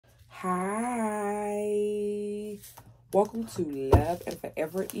Hi, welcome to Love and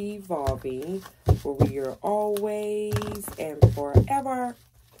Forever Evolving, where we are always and forever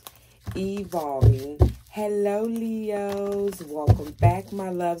evolving. Hello, Leos. Welcome back,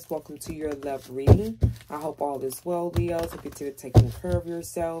 my loves. Welcome to your love reading. I hope all is well, Leos. And consider taking care of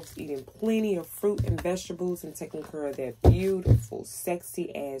yourselves, eating plenty of fruit and vegetables, and taking care of that beautiful,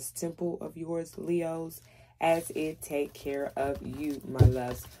 sexy ass temple of yours, Leos, as it take care of you, my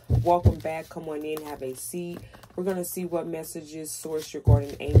loves. Welcome back. Come on in, have a seat. We're going to see what messages source your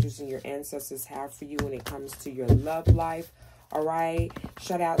guardian angels and your ancestors have for you when it comes to your love life. All right.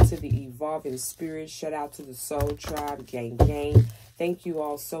 Shout out to the evolving spirit. Shout out to the soul tribe. Gang, gang. Thank you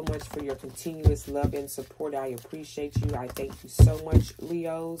all so much for your continuous love and support. I appreciate you. I thank you so much,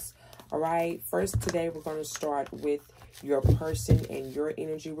 Leos. All right. First, today, we're going to start with your person and your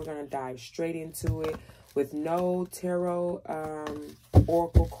energy. We're going to dive straight into it with no tarot,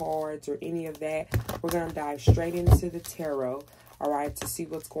 oracle cards or any of that. We're going to dive straight into the tarot. All right. To see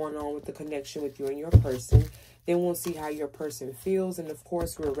what's going on with the connection with you and your person. Then we'll see how your person feels. And, of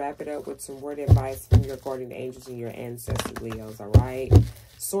course, we'll wrap it up with some word advice from your guardian angels and your ancestors, Leos, all right?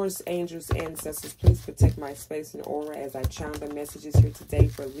 Source angels, ancestors, please protect my space and aura as I channel the messages here today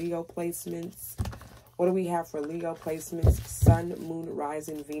for Leo placements. What do we have for Leo placements? Sun, Moon,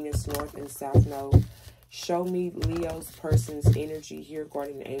 Rising, Venus, North, and South Node. Show me Leo's person's energy here,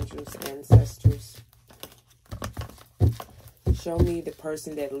 guardian angels, ancestors. Show me the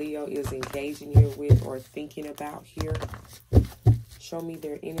person that Leo is engaging here with or thinking about here. Show me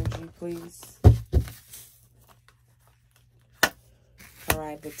their energy, please. All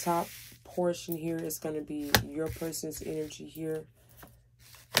right, the top portion here is going to be your person's energy here,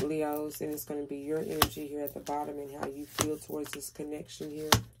 Leos, and it's going to be your energy here at the bottom and how you feel towards this connection here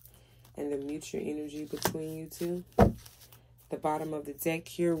and the mutual energy between you two. The bottom of the deck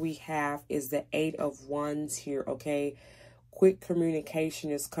here we have is the Eight of Wands here, okay? Quick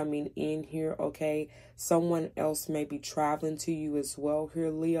communication is coming in here, okay? Someone else may be traveling to you as well here,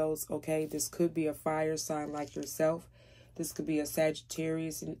 Leos, okay? This could be a fire sign like yourself. This could be a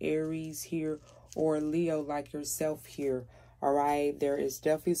Sagittarius and Aries here, or a Leo like yourself here, all right? There is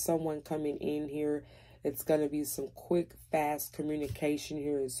definitely someone coming in here. It's going to be some quick, fast communication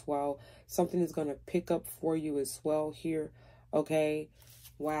here as well. Something is going to pick up for you as well here, okay?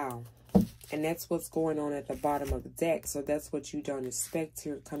 Wow. And that's what's going on at the bottom of the deck. So that's what you don't expect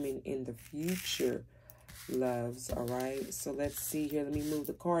here coming in the future, loves. All right. So let's see here. Let me move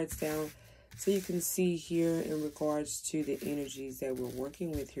the cards down so you can see here in regards to the energies that we're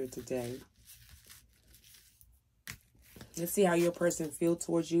working with here today. Let's see how your person feels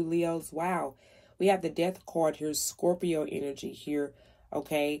towards you, Leos. Wow. We have the Death card here, Scorpio energy here.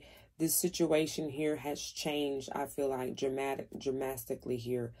 Okay. This situation here has changed, I feel like, dramatically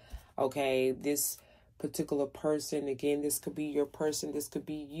here. Okay, this particular person, again, this could be your person, this could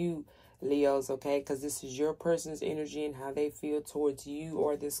be you, Leos, okay, because this is your person's energy and how they feel towards you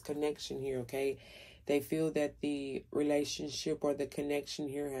or this connection here, okay. They feel that the relationship or the connection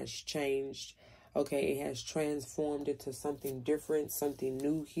here has changed, okay. It has transformed into something different, something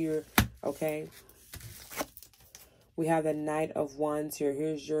new here, okay. We have the Knight of Wands here.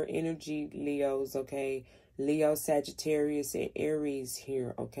 Here's your energy, Leos, okay. Leo, Sagittarius, and Aries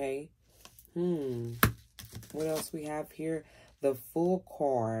here, okay? What else we have here? The Fool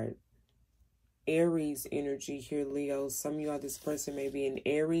card. Aries energy here, Leos. Some of y'all, this person may be in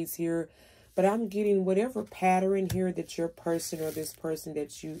Aries here. But I'm getting whatever pattern here that your person or this person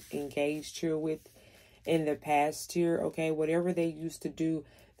that you engaged here with in the past here, okay? Whatever they used to do,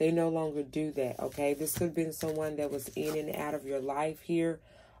 they no longer do that, okay? This could have been someone that was in and out of your life here,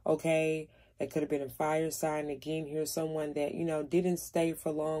 okay? It could have been a fire sign. Again, here's someone that, you know, didn't stay for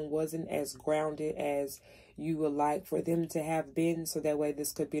long, wasn't as grounded as you would like for them to have been. So that way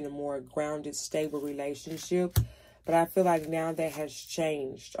this could be in a more grounded, stable relationship. But I feel like now that has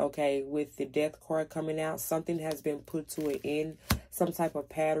changed, okay? With the Death card coming out, something has been put to an end. Some type of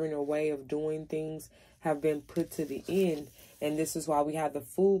pattern or way of doing things have been put to the end. And this is why we have the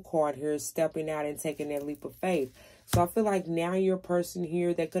Fool card here, stepping out and taking that leap of faith. So I feel like now your person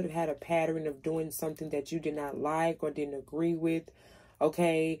here, they could have had a pattern of doing something that you did not like or didn't agree with,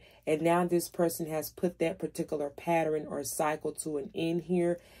 okay? And now this person has put that particular pattern or cycle to an end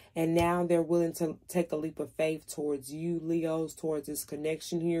here. And now they're willing to take a leap of faith towards you, Leos, towards this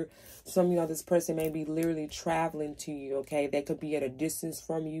connection here. Some of y'all, this person may be literally traveling to you, okay? They could be at a distance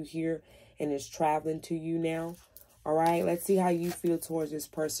from you here and is traveling to you now. All right, let's see how you feel towards this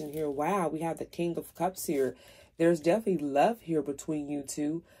person here. Wow, we have the King of Cups here. There's definitely love here between you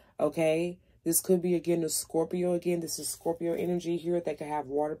two, okay? This could be, again, a Scorpio. Again, this is Scorpio energy here. They could have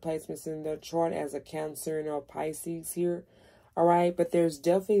water placements in their chart as a Cancer and a Pisces here. All right, but there's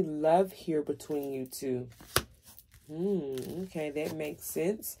definitely love here between you two. Okay, that makes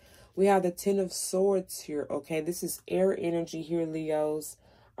sense. We have the Ten of Swords here, okay? This is air energy here, Leos.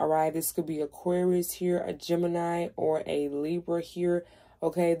 All right, this could be Aquarius here, a Gemini, or a Libra here.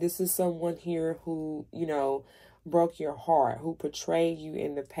 Okay, this is someone here who, you know, broke your heart, who betrayed you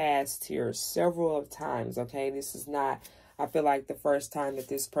in the past here several of times, okay? This is not, I feel like, the first time that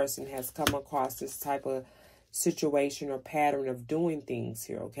this person has come across this type of situation or pattern of doing things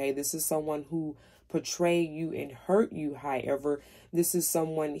here, okay? This is someone who betrayed you and hurt you. However, this is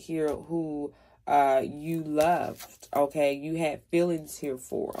someone here who you loved, okay? You had feelings here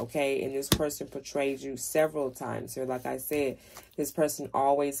for, okay? And this person betrayed you several times here. Like I said, this person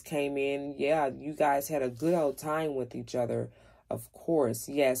always came in. Yeah, you guys had a good old time with each other, of course.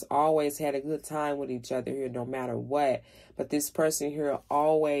 Yes, always had a good time with each other here, no matter what. But this person here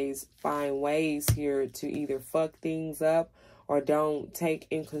always find ways here to either fuck things up or don't take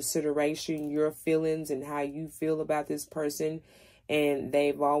in consideration your feelings and how you feel about this person. And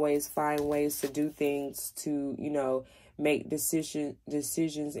they've always find ways to do things to, you know, make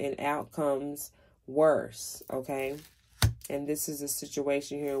decisions and outcomes worse, okay? And this is a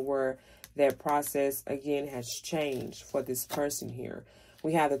situation here where that process, again, has changed for this person here.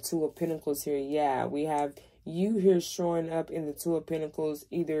 We have the Two of Pentacles here. Yeah, we have you here showing up in the Two of Pentacles,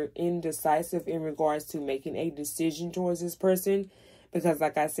 either indecisive in regards to making a decision towards this person. Because,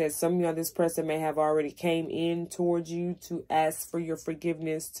 like I said, some of y'all, this person may have already came in towards you to ask for your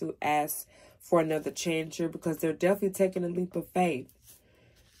forgiveness, to ask for another chance here, because they're definitely taking a leap of faith.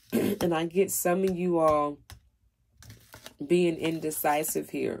 And I get some of you all being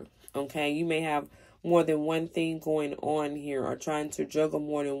indecisive here, okay? You may have more than one thing going on here, or trying to juggle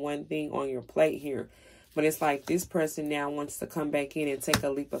more than one thing on your plate here. But it's like this person now wants to come back in and take a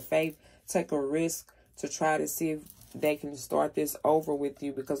leap of faith, take a risk to try to see if they can start this over with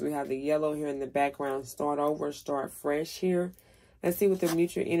you, because we have the yellow here in the background. Start over, start fresh here. Let's see what the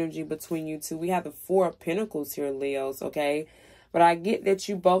mutual energy between you two. We have the Four of Pentacles here, Leos, okay? But I get that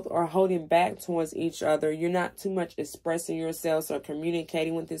you both are holding back towards each other. You're not too much expressing yourselves or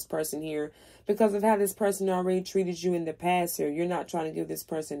communicating with this person here because of how this person already treated you in the past here. You're not trying to give this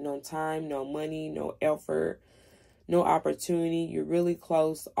person no time, no money, no effort, no opportunity. You're really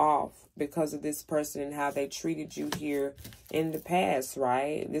closed off because of this person and how they treated you here in the past,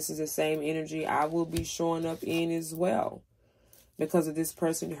 right? This is the same energy I will be showing up in as well, because of this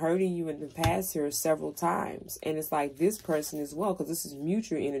person hurting you in the past here several times. And it's like this person as well, because this is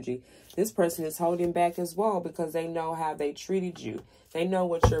mutual energy. This person is holding back as well because they know how they treated you. They know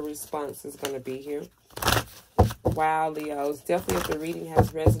what your response is going to be here. Wow, Leos. Definitely, if the reading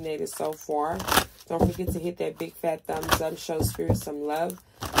has resonated so far, don't forget to hit that big fat thumbs up. Show Spirit some love.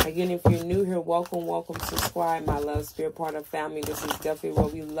 Again, if you're new here, welcome, welcome. Subscribe, my love, Spirit part of family. This is definitely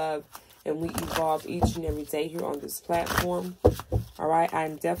what we love, and we evolve each and every day here on this platform. All right, I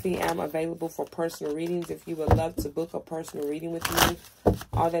definitely am available for personal readings. If you would love to book a personal reading with me,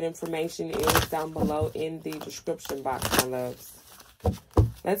 all that information is down below in the description box, my loves.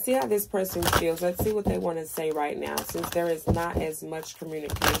 Let's see how this person feels. Let's see what they want to say right now, since there is not as much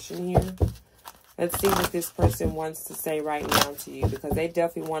communication here. Let's see what this person wants to say right now to you, because they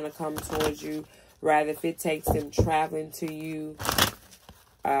definitely want to come towards you, rather if it takes them traveling to you,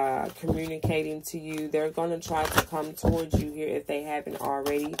 communicating to you. They're going to try to come towards you here if they haven't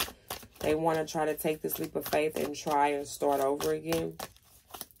already. They want to try to take this leap of faith and try and start over again.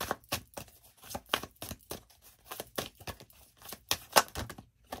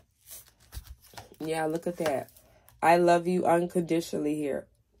 Yeah, look at that. I love you unconditionally here.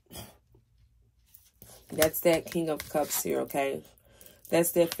 That's that King of Cups here, okay?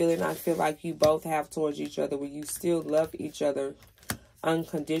 That's that feeling I feel like you both have towards each other, where you still love each other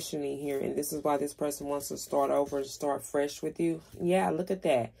unconditionally here. And this is why this person wants to start over and start fresh with you. Yeah, look at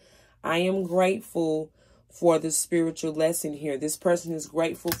that. I am grateful for the spiritual lesson here. This person is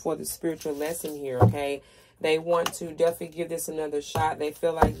grateful for the spiritual lesson here, okay? They want to definitely give this another shot. They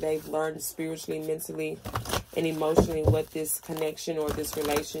feel like they've learned spiritually, mentally, and emotionally what this connection or this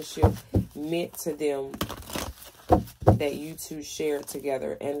relationship meant to them that you two shared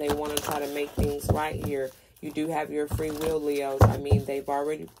together. And they want to try to make things right here. You do have your free will, Leos. I mean, they've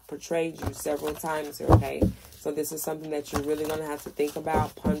already portrayed you several times here, okay? So this is something that you're really going to have to think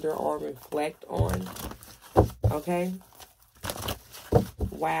about, ponder, or reflect on, okay?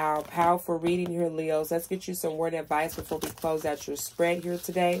 Wow, powerful reading here, Leos. Let's get you some word advice before we close out your spread here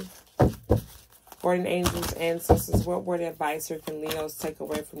today. Guardian angels, ancestors, what word advice here can Leos take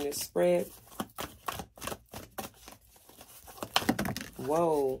away from this spread?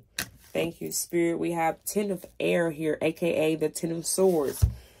 Whoa. Thank you, Spirit. We have 10 of air here, aka the 10 of swords.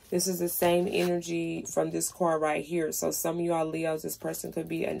 This is the same energy from this card right here. So some of y'all Leos, this person could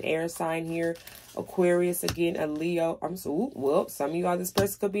be an air sign here. Aquarius, again, a Leo. Some of y'all, this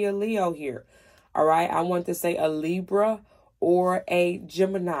person could be a Leo here. All right. I want to say a Libra or a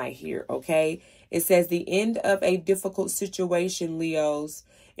Gemini here. Okay. It says the end of a difficult situation, Leos.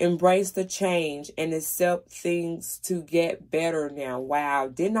 Embrace the change and accept things to get better now. Wow.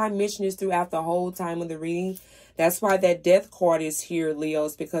 Didn't I mention this throughout the whole time of the reading? That's why that death card is here,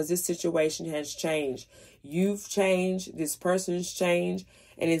 Leos, because this situation has changed. You've changed. This person's changed.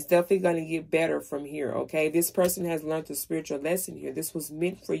 And it's definitely going to get better from here, okay? This person has learned a spiritual lesson here. This was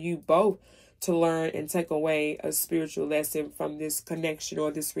meant for you both to learn and take away a spiritual lesson from this connection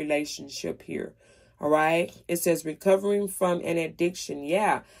or this relationship here. All right. It says recovering from an addiction.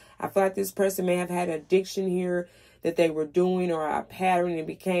 Yeah. I feel like this person may have had addiction here that they were doing or a pattern and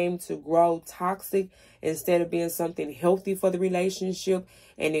became to grow toxic instead of being something healthy for the relationship.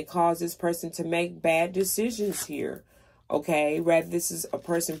 And it caused this person to make bad decisions here. Okay. Rather, this is a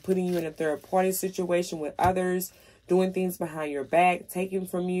person putting you in a third party situation with others, doing things behind your back, taking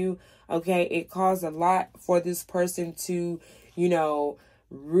from you. Okay. It caused a lot for this person to, you know,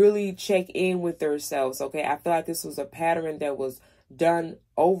 really check in with themselves. Okay. I feel like this was a pattern that was done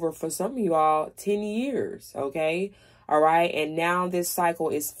over for some of you all 10 years. Okay. All right. And now this cycle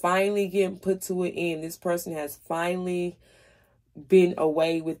is finally getting put to an end. This person has finally been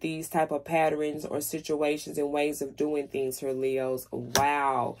away with these type of patterns or situations and ways of doing things here, Leos.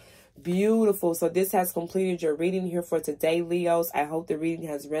 Wow. Beautiful. So this has completed your reading here for today, Leos. I hope the reading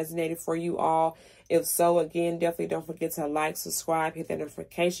has resonated for you all. If so, again, definitely don't forget to like, subscribe, hit that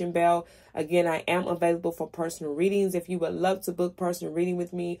notification bell. Again, I am available for personal readings. If you would love to book personal reading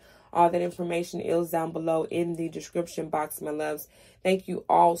with me, all that information is down below in the description box, my loves. Thank you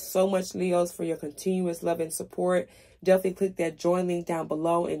all so much, Leos, for your continuous love and support. Definitely click that join link down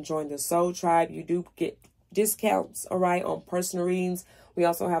below and join the Soul Tribe. You do get discounts, all right, on personal readings. We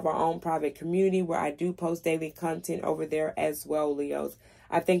also have our own private community where I do post daily content over there as well, Leos.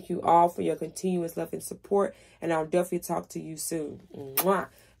 I thank you all for your continuous love and support, and I'll definitely talk to you soon. Mwah.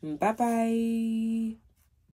 Bye-bye.